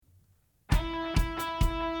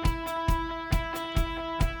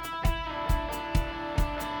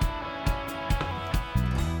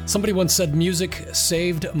Somebody once said music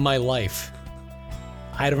saved my life.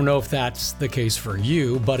 I don't know if that's the case for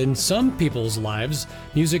you, but in some people's lives,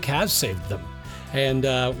 music has saved them. And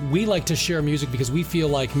we like to share music because we feel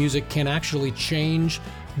like music can actually change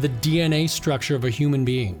the DNA structure of a human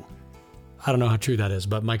being. I don't know how true that is,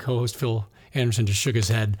 but my co-host Phil Anderson just shook his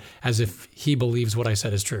head as if he believes what I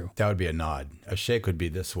said is true. That would be a nod. A shake would be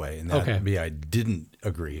this way, and that would be I didn't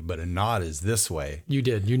agree, but a nod is this way. You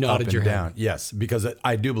did. You nodded your down. head. Yes, because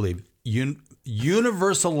I do believe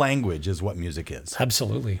universal language is what music is.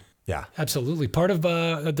 Absolutely. Yeah. Absolutely. Part of,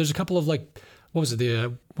 there's a couple of what was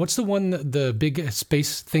it? What's the one, the big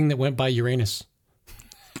space thing that went by Uranus?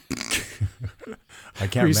 I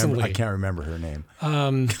can't remember her name.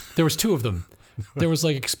 There was two of them. There was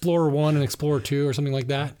like Explorer 1 and Explorer 2 or something like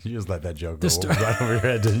that. You just let that joke go right over your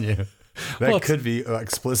head, didn't you? That could be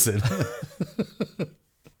explicit.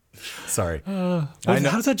 Sorry. How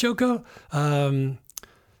does that joke go?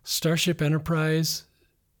 Starship Enterprise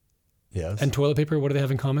yes. and toilet paper, what do they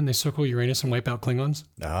have in common? They circle Uranus and wipe out Klingons?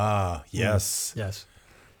 Ah, yes. Yes.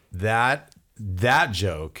 That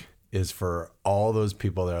joke is for all those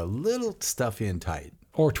people that are a little stuffy and tight.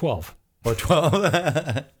 Or 12. Or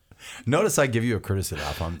 12. Notice I give you a courtesy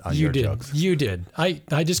laugh on your jokes. You did.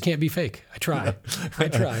 I just can't be fake. I try. I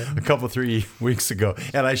try. A couple, 3 weeks ago.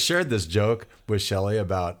 And I shared this joke with Shelley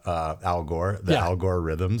about Al Gore, Al Gore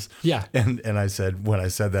rhythms. Yeah. And I said, when I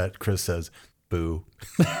said that, Chris says, boo.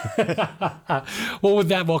 Well, with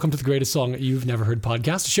that, welcome to the Greatest Song You've Never Heard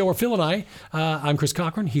podcast, a show where Phil and I'm Chris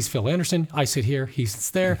Cochran, he's Phil Anderson, I sit here, he sits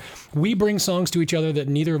there. We bring songs to each other that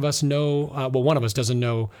neither of us know, one of us doesn't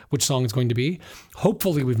know which song it's going to be.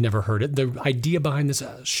 Hopefully we've never heard it. The idea behind this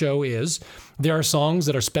show is there are songs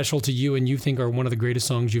that are special to you and you think are one of the greatest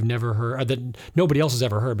songs you've never heard, that nobody else has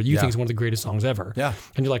ever heard, but you think is one of the greatest songs ever. Yeah.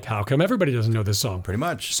 And you're like, how come everybody doesn't know this song? Pretty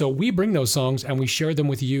much. So we bring those songs and we share them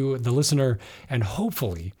with you, the listener, and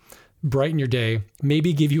hopefully brighten your day,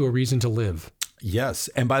 maybe give you a reason to live. Yes.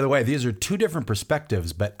 And by the way, these are two different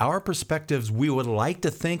perspectives, but our perspectives we would like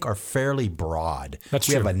to think are fairly broad. That's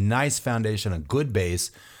we true. have a nice foundation, a good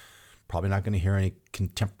base. Probably not going to hear any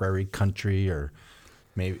contemporary country or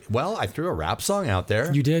maybe, well, I threw a rap song out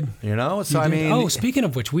there. You did. You know? So, You I did. mean. Oh, speaking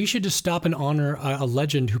of which, we should just stop and honor a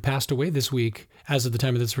legend who passed away this week as of the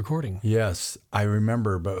time of this recording. Yes, I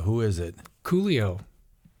remember, but who is it? Coolio.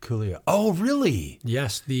 Oh, really?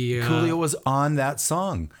 Yes. Coolio was on that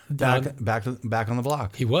song, back on the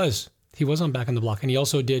block. He was on Back on the Block. And he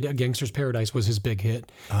also did A Gangster's Paradise was his big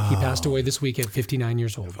hit. He passed away this week at 59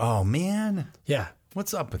 years old. Oh, man. Yeah.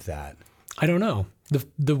 What's up with that? I don't know.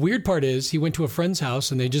 The weird part is he went to a friend's house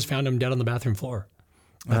and they just found him dead on the bathroom floor.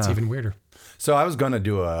 That's even weirder. So I was going to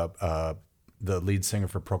do the lead singer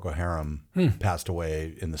for Procol Harum passed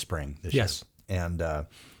away in the spring this year. And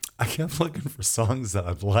I kept looking for songs that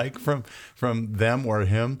I'd like from them or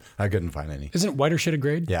him. I couldn't find any. Isn't it Whiter Shade of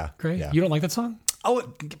Grey? Yeah. Grey? Yeah. You don't like that song?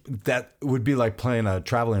 Oh, that would be like playing a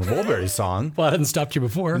Traveling Wilbury song. Well, I hadn't stopped you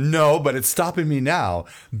before. No, but it's stopping me now.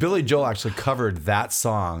 Billy Joel actually covered that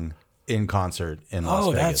song in concert in Las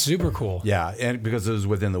Vegas. Oh, that's super cool. Yeah, and because it was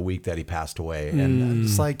within the week that he passed away. And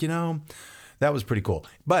it's like, that was pretty cool.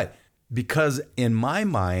 But because in my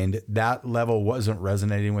mind, that level wasn't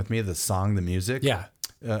resonating with me, the song, the music. Yeah.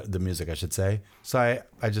 The music, I should say. So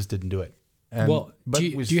I just didn't do it. And, Well, do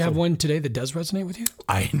you have one today that does resonate with you?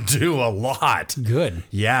 I do a lot. Good.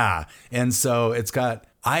 Yeah. And so it's got,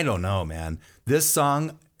 I don't know, man. This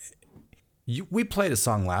song, we played a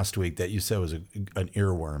song last week that you said was an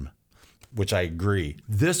earworm, which I agree.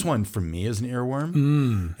 This one for me is an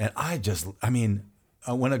earworm. And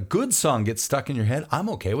when a good song gets stuck in your head, I'm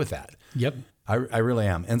okay with that. Yep. I really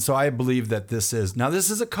am. And so I believe that this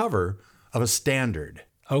is a cover of a standard.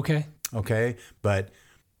 Okay. Okay. But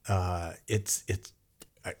I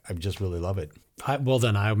just really love it. Well,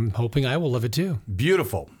 then I'm hoping I will love it too.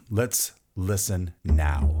 Beautiful. Let's listen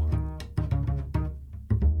now.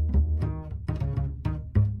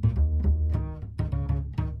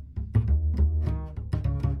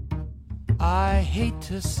 I hate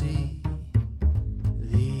to see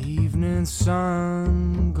the evening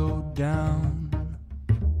sun go down.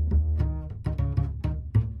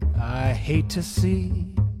 I hate to see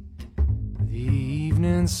the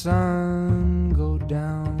evening sun go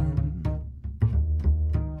down.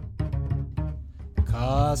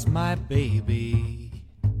 'Cause my baby,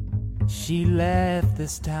 she left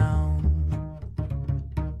this town.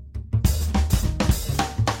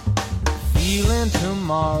 Feeling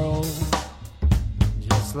tomorrow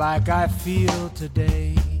just like I feel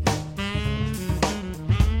today.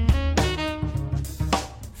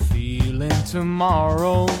 Feeling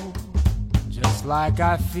tomorrow just like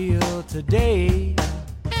I feel today.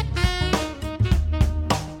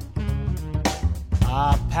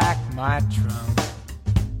 my trunk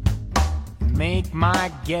and make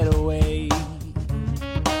my getaway.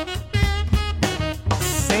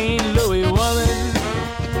 St. Louis woman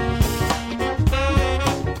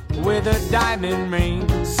with her diamond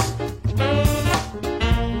rings,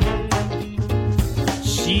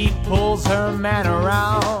 she pulls her man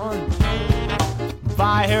around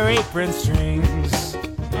by her apron strings.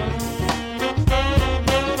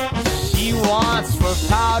 She wants for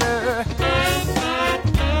powder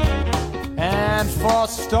and for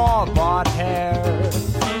store-bought hair.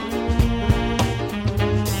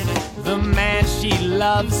 The man she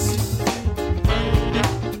loves,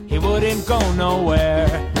 he wouldn't go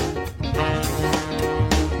nowhere.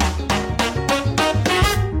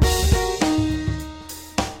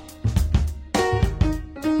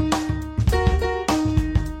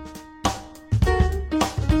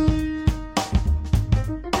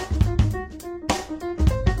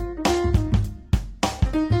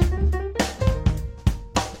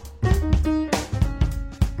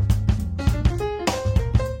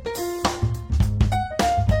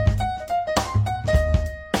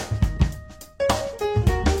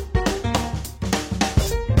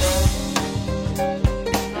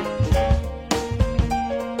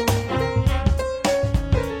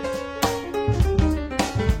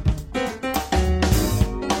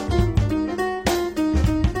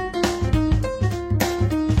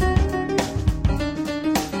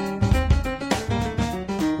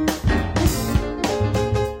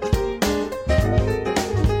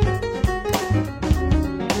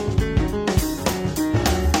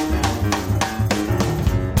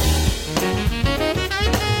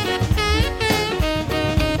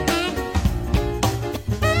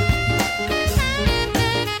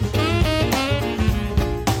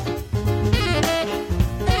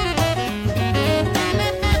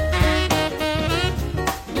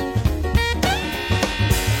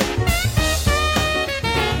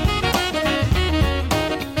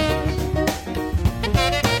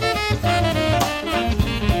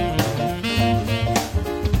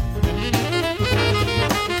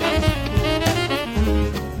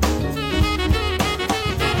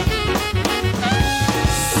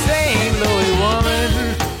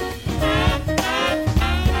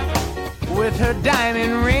 Her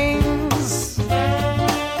diamond rings,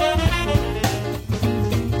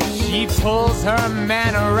 she pulls her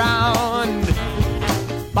man around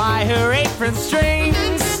by her apron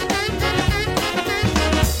strings.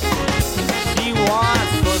 She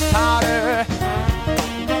wants for powder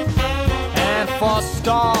and for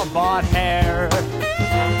store-bought hair.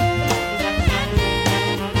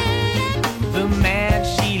 The man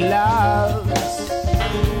she loves,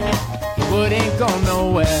 he wouldn't go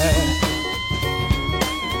nowhere.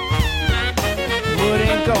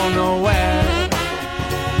 Wouldn't go nowhere.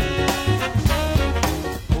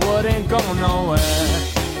 Wouldn't go nowhere.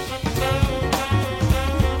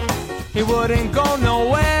 He wouldn't go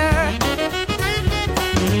nowhere.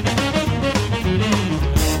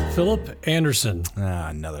 Philip Anderson.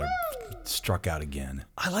 Another struck out again.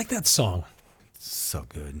 I like that song. So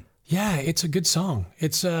good. Yeah, it's a good song.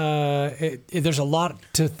 It's there's a lot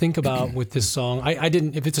to think about with this song. I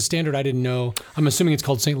didn't, if it's a standard, I didn't know. I'm assuming it's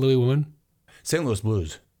called St. Louis Woman. St. Louis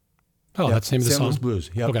Blues. Oh, Yep. that's the name of the St. song? Louis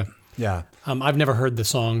Blues. Yep. Okay. Yeah. I've never heard the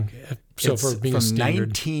song, so It's for being from a standard.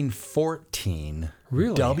 1914.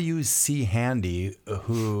 Really? W.C. Handy,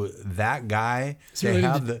 who that guy, Is it they related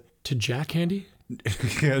have the... to Jack Handy?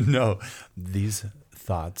 No, these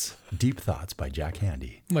thoughts, deep thoughts by Jack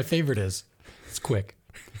Handy. My favorite is, it's quick.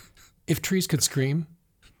 If trees could scream,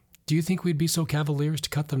 do you think we'd be so cavaliers to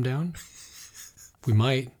cut them down? We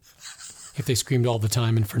might, if they screamed all the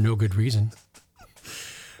time and for no good reason.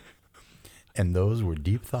 And those were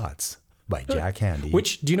deep thoughts by Jack Handy.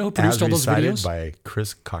 Which, do you know who produced all those recited videos? by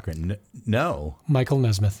Chris Cochran. No. Michael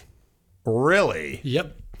Nesmith. Really?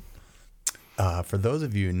 Yep. For those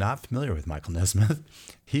of you not familiar with Michael Nesmith,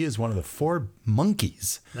 he is one of the Four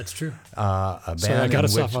Monkeys. That's true. A band Sorry, I got in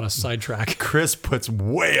us which off on a sidetrack. Chris puts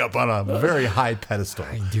way up on a very high pedestal.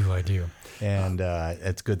 I do. And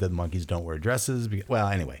it's good that the monkeys don't wear dresses. Well,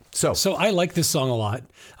 anyway. So I like this song a lot.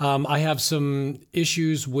 I have some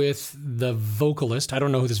issues with the vocalist. I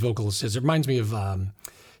don't know who this vocalist is. It reminds me of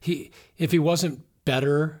if he was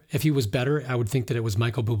better, I would think that it was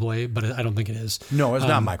Michael Bublé, but I don't think it is. no, it's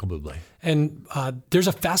not Michael Bublé. And there's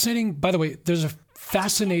a fascinating, by the way, Could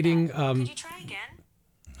you try again?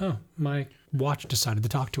 Oh, my watch decided to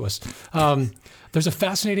talk to us. There's a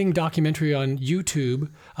fascinating documentary on YouTube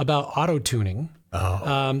about auto-tuning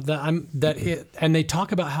And they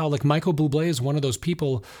talk about how like Michael Bublé is one of those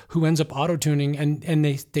people who ends up auto-tuning, and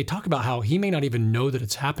they talk about how he may not even know that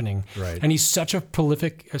it's happening. Right. And he's such a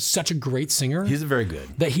prolific, such a great singer. He's very good.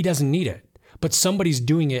 That he doesn't need it. But somebody's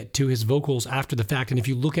doing it to his vocals after the fact. And if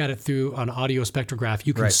you look at it through an audio spectrograph,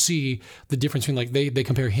 you can see the difference between like they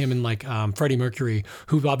compare him and like Freddie Mercury,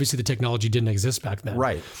 who obviously the technology didn't exist back then.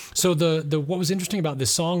 Right. So the what was interesting about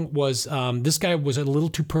this song was this guy was a little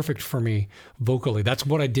too perfect for me vocally. That's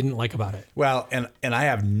what I didn't like about it. Well, and I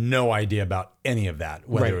have no idea about any of that,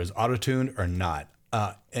 whether Right. it was auto-tuned or not.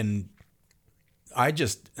 And I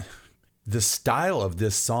just, the style of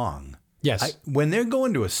this song, Yes. when they go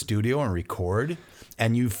into a studio and record,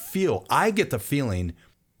 and I get the feeling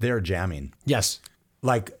they're jamming. Yes.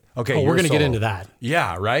 Like, okay, Oh, we're you're going to get solo. into that.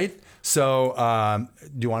 Yeah, right? So,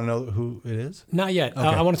 do you want to know who it is? Not yet.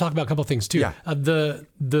 I want to talk about a couple of things too. Yeah. The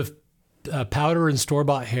powder and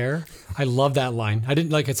store-bought hair. I love that line. I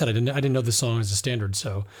didn't, like I said, I didn't know the song as a standard.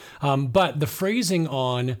 So, but the phrasing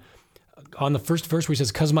on the first verse where he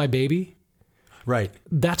says, "'Cause my baby," Right.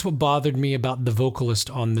 that's what bothered me about the vocalist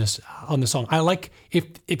on the song. I like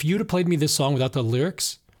if you'd have played me this song without the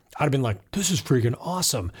lyrics, I'd have been like, this is freaking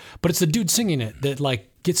awesome. But it's the dude singing it that like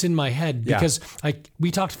gets in my head because we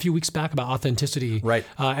talked a few weeks back about authenticity. Right.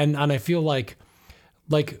 And I feel like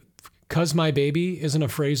 "'cause my baby" isn't a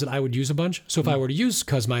phrase that I would use a bunch. So if I were to use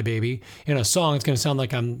 "'cause my baby" in a song, it's going to sound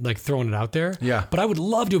like I'm like throwing it out there. Yeah. But I would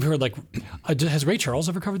love to have heard like, has Ray Charles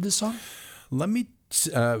ever covered this song? Let me.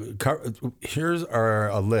 Here's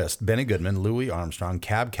a list: Benny Goodman, Louis Armstrong,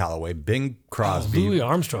 Cab Calloway, Bing Crosby, Louis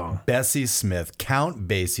Armstrong. Bessie Smith, Count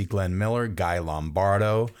Basie, Glenn Miller, Guy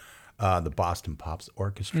Lombardo, the Boston Pops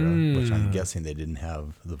Orchestra, which I'm guessing they didn't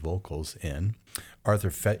have the vocals in, Arthur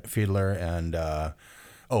Fiedler, and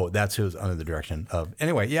that's who's under the direction of.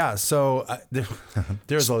 Anyway, yeah. So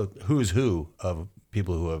there's a who's who of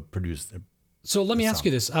people who have produced. So let me ask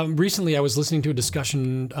you this. Recently, I was listening to a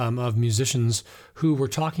discussion of musicians who were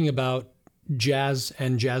talking about jazz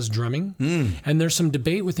and jazz drumming. And there's some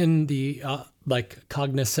debate within the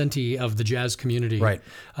cognoscenti of the jazz community Right.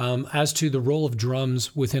 As to the role of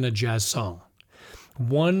drums within a jazz song.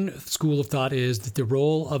 One school of thought is that the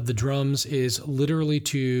role of the drums is literally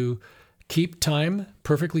to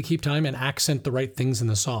perfectly keep time and accent the right things in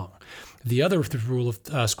the song. The other school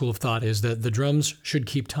of thought is that the drums should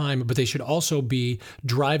keep time, but they should also be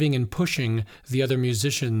driving and pushing the other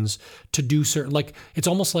musicians to do certain, like, it's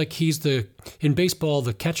almost like in baseball,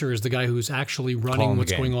 the catcher is the guy who's actually running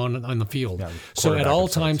what's going on the field. Yeah, so at all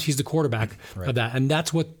times, he's the quarterback of that. And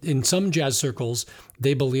that's what, in some jazz circles,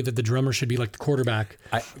 they believe that the drummer should be like the quarterback.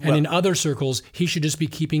 And in other circles, he should just be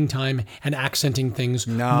keeping time and accenting things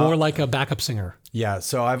more like a backup singer. Yeah,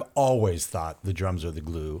 so I've always thought the drums are the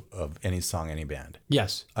glue of any song, any band.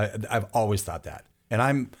 Yes. I've always thought that. And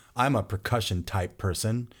I'm a percussion type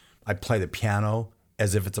person. I play the piano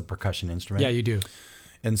as if it's a percussion instrument. Yeah, you do.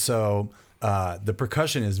 And so the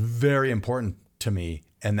percussion is very important to me.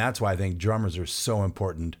 And that's why I think drummers are so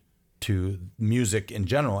important to music in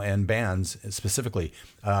general and bands specifically.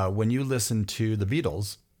 When you listen to the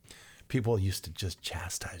Beatles, people used to just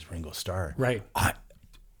chastise Ringo Starr. Right.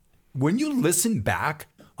 When you listen back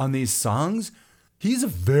on these songs, he's a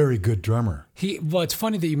very good drummer. Well, it's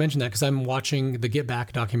funny that you mentioned that because I'm watching the Get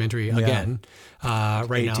Back documentary again right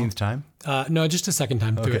 18th now. time? No, just a second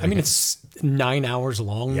time through it. I mean, it's 9 hours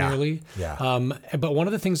long nearly. Yeah. But one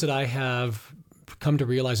of the things that I have come to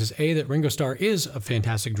realize is that Ringo Starr is a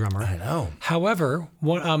fantastic drummer. I know. However,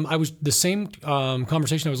 the same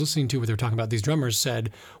conversation I was listening to where they were talking about these drummers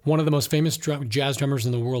said one of the most famous jazz drummers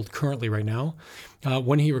in the world currently right now,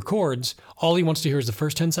 when he records, all he wants to hear is the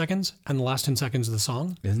first 10 seconds and the last 10 seconds of the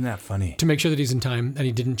song Isn't that funny? to make sure that he's in time and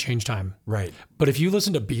he didn't change time. Right. But if you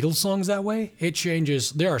listen to Beatles songs that way, it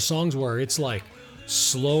changes. There are songs where it's like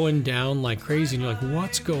slowing down like crazy and you're like,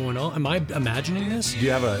 what's going on? Am I imagining this? Do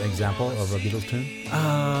you have an example of a Beatles tune?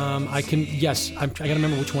 I can, yes. I gotta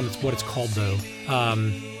remember what it's called though.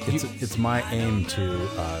 It's my aim to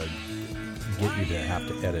get you to have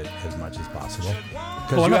to edit as much as possible.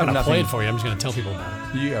 Well, I'm not going to play it for you. I'm just going to tell people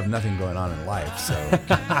about it. You have nothing going on in life, so.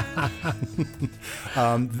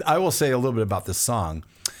 I will say a little bit about this song.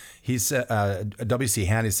 He said, W.C.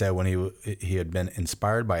 Handy said when he had been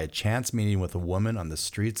inspired by a chance meeting with a woman on the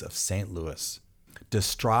streets of St. Louis,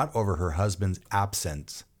 distraught over her husband's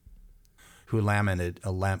absence, who lamented,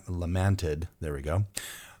 there we go,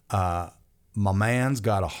 my man's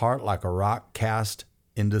got a heart like a rock cast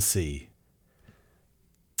into sea.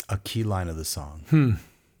 A key line of the song.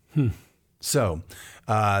 So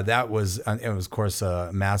that was, it was of course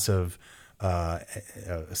a massive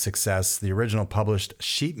success. The original published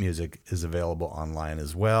sheet music is available online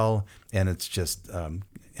as well, and it's just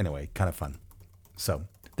anyway, kind of fun. So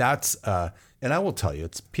that's and I will tell you,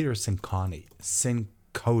 it's Peter Cincotti.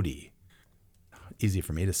 Easy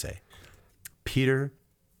for me to say. Peter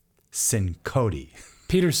Cincotti.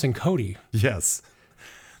 Peter Cincotti. Yes.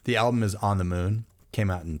 The album is On the Moon. Came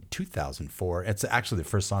out in 2004. It's actually the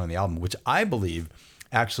first song on the album, which I believe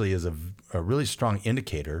actually is a really strong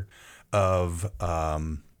indicator of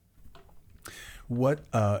what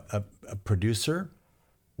a producer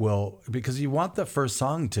will, because you want the first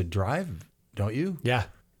song to drive, don't you? Yeah,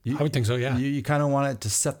 I would think so, yeah. You kind of want it to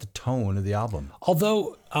set the tone of the album.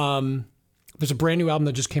 Although there's a brand new album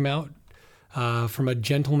that just came out from a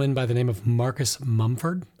gentleman by the name of Marcus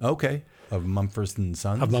Mumford. Okay. Of Mumford & Sons?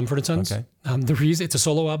 Of Mumford & Sons. Okay. The reason it's a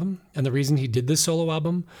solo album, and the reason he did this solo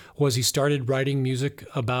album was he started writing music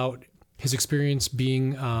about his experience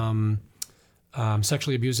being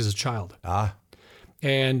sexually abused as a child. Ah.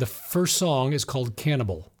 And the first song is called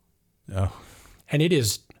Cannibal. Oh. And it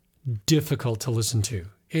is difficult to listen to.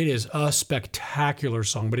 It is a spectacular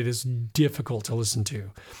song, but it is difficult to listen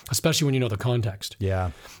to, especially when you know the context.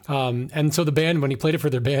 Yeah. And so the band, when he played it for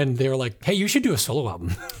their band, they were like, hey, you should do a solo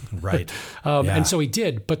album. Right. Yeah. And so he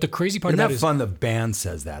did. But the crazy part Isn't about that it is... fun the band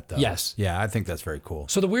says that, though? Yes. Yeah, I think that's very cool.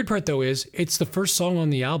 So the weird part, though, is it's the first song on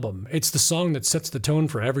the album. It's the song that sets the tone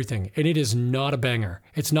for everything. And it is not a banger.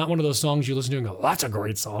 It's not one of those songs you listen to and go, that's a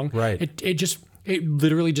great song. Right. It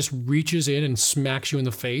literally just reaches in and smacks you in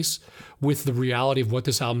the face with the reality of what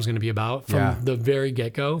this album's going to be about from the very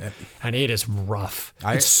get-go. And it is rough.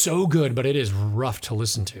 It's so good, but it is rough to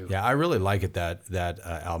listen to. Yeah, I really like it that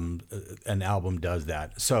an album does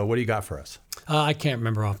that. So what do you got for us? I can't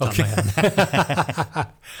remember off the top of my head.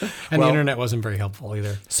 And the internet wasn't very helpful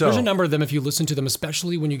either. So, there's a number of them if you listen to them,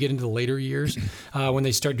 especially when you get into the later years, when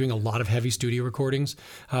they start doing a lot of heavy studio recordings.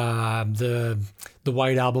 The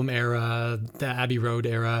White Album era, the Abbey Road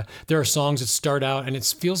era. There are songs that start out and it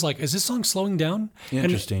feels like, is this song slowing down?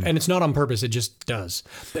 Interesting. And it's not on purpose, it just does.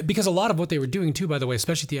 Because a lot of what they were doing too, by the way,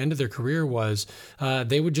 especially at the end of their career, was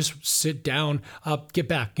they would just sit down, Get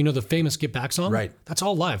Back. You know the famous Get Back song? Right. That's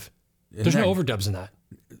all live. There's no overdubs in that.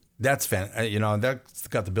 That's fan. That's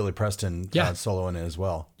got the Billy Preston solo in it as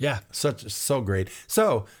well. Yeah. So great.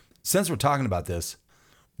 So since we're talking about this,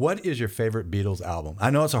 what is your favorite Beatles album?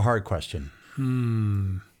 I know it's a hard question.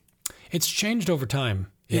 It's changed over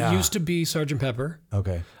time. Yeah. It used to be Sgt. Pepper.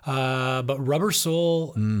 Okay. But Rubber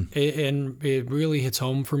Soul, it really hits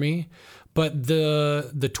home for me. But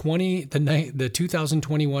the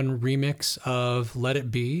 2021 remix of Let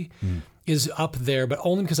It Be is up there, but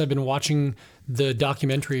only because I've been watching the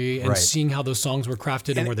documentary and seeing how those songs were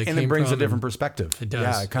crafted and where they came from. And it brings a different perspective. It does.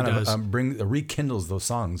 Yeah, it kind of rekindles those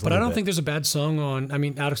songs. But I don't think there's a bad song on,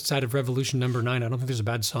 outside of Revolution #9, I don't think there's a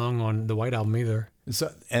bad song on the White Album either.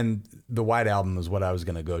 So, and the White Album is what I was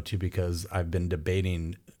going to go to because I've been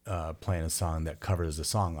debating playing a song that covers a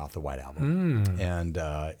song off the White Album.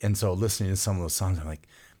 And so listening to some of those songs, I'm like,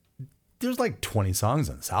 there's like 20 songs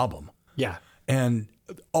on this album. Yeah. And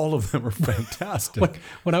all of them are fantastic.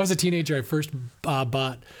 When I was a teenager, I first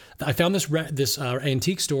I found this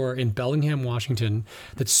antique store in Bellingham, Washington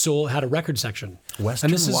that had a record section.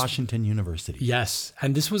 Western Washington University. Yes.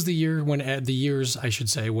 And this was the years, I should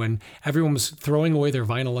say, when everyone was throwing away their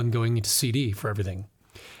vinyl and going into CD for everything.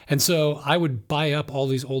 And so I would buy up all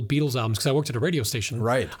these old Beatles albums because I worked at a radio station.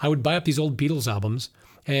 Right. I would buy up these old Beatles albums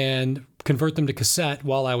and convert them to cassette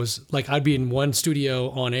while I was I'd be in one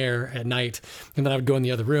studio on air at night, and then I would go in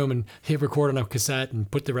the other room and hit record on a cassette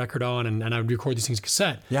and put the record on, and I would record these things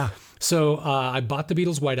cassette. Yeah. So I bought the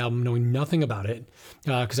Beatles White Album knowing nothing about it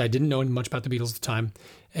because I didn't know much about the Beatles at the time.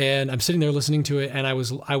 And I'm sitting there listening to it, and I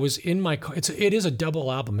was in my car. It is a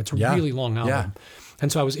double album. It's a really long album. Yeah.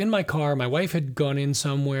 And so I was in my car. My wife had gone in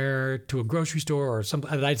somewhere to a grocery store or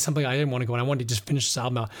something. I didn't want to go, and I wanted to just finish this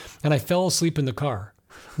album out. And I fell asleep in the car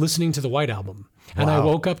listening to the White Album. And I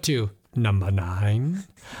woke up to number 9.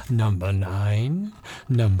 And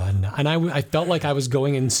I felt like I was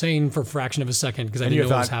going insane for a fraction of a second because I didn't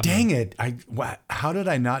know what was happening. Dang it. How did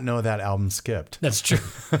I not know that album skipped? That's true.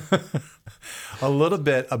 A little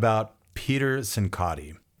bit about Peter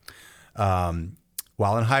Cincotti.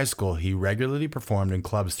 While in high school, he regularly performed in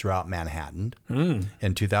clubs throughout Manhattan.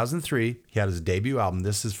 In 2003, he had his debut album.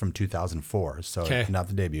 This is from 2004, so not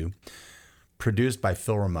the debut. Produced by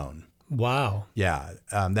Phil Ramone. Wow. Yeah,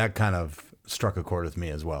 that kind of struck a chord with me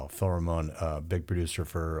as well. Phil Ramone, big producer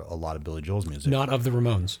for a lot of Billy Joel's music. Not of the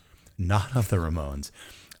Ramones. Not of the Ramones.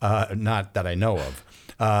 Not that I know of.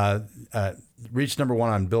 Reached number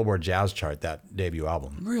 1 on Billboard Jazz chart, that debut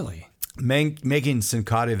album. Really? making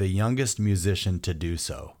Cincotti the youngest musician to do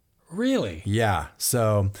so. Really? Yeah.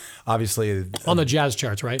 So obviously on the jazz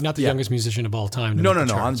charts, right? Not the youngest musician of all time. No,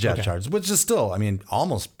 on the jazz charts, which is still, I mean,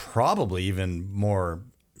 almost probably even more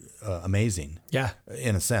amazing. Yeah.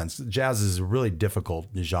 In a sense, jazz is a really difficult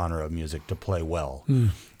genre of music to play well.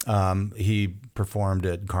 He performed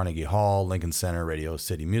at Carnegie Hall, Lincoln Center, Radio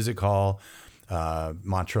City Music Hall,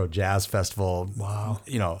 Montreux Jazz Festival. Wow.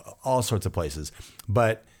 You know, all sorts of places.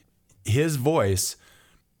 But his voice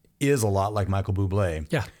is a lot like Michael Bublé.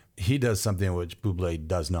 Yeah. He does something which Bublé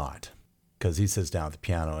does not, because he sits down at the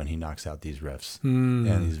piano and he knocks out these riffs.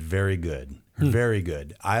 And he's very good. Very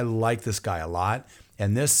good. I like this guy a lot.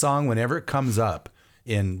 And this song, whenever it comes up,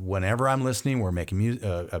 whenever I'm listening, we're making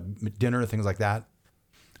dinner, things like that,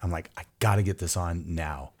 I'm like, I got to get this on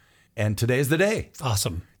now. And today's the day.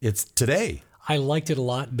 Awesome. It's today. I liked it a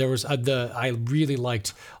lot. There was I really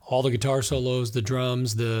liked all the guitar solos, the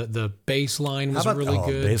drums, the bass line was really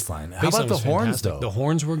good. Bass line. How about the horns though? The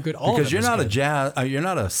horns were good. All because of it you're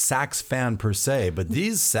not a sax fan per se, but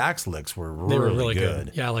these sax licks were really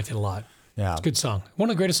good. Yeah, I liked it a lot. Yeah, it's a good song. One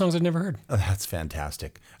of the greatest songs I've never heard. Oh, that's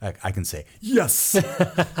fantastic. I can say yes.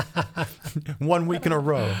 1 week in a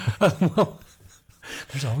row.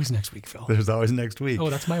 There's always next week, Phil. There's always next week.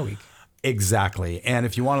 Oh, that's my week. Exactly. And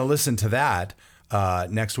if you want to listen to that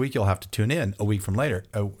next week, you'll have to tune in a week from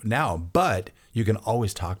now. But you can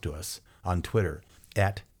always talk to us on Twitter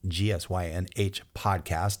at GSYNH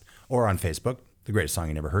Podcast or on Facebook, The Greatest Song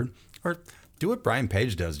You Never Heard. Or do what Brian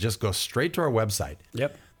Page does. Just go straight to our website.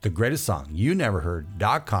 Yep.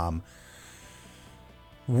 thegreatestsongyouneverheard.com.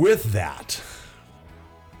 With that,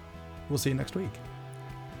 we'll see you next week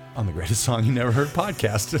on the Greatest Song You Never Heard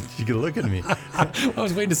podcast. You can look at me. I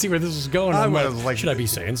was waiting to see where this was going. I was like, should I be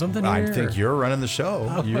saying something here? I think you're running the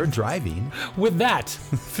show. You're driving. With that,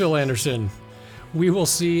 Phil Anderson, we will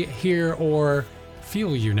see, hear, or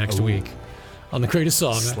feel you next week on the Greatest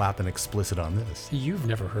Song Slap an explicit on this. You've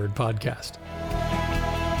Never Heard podcast.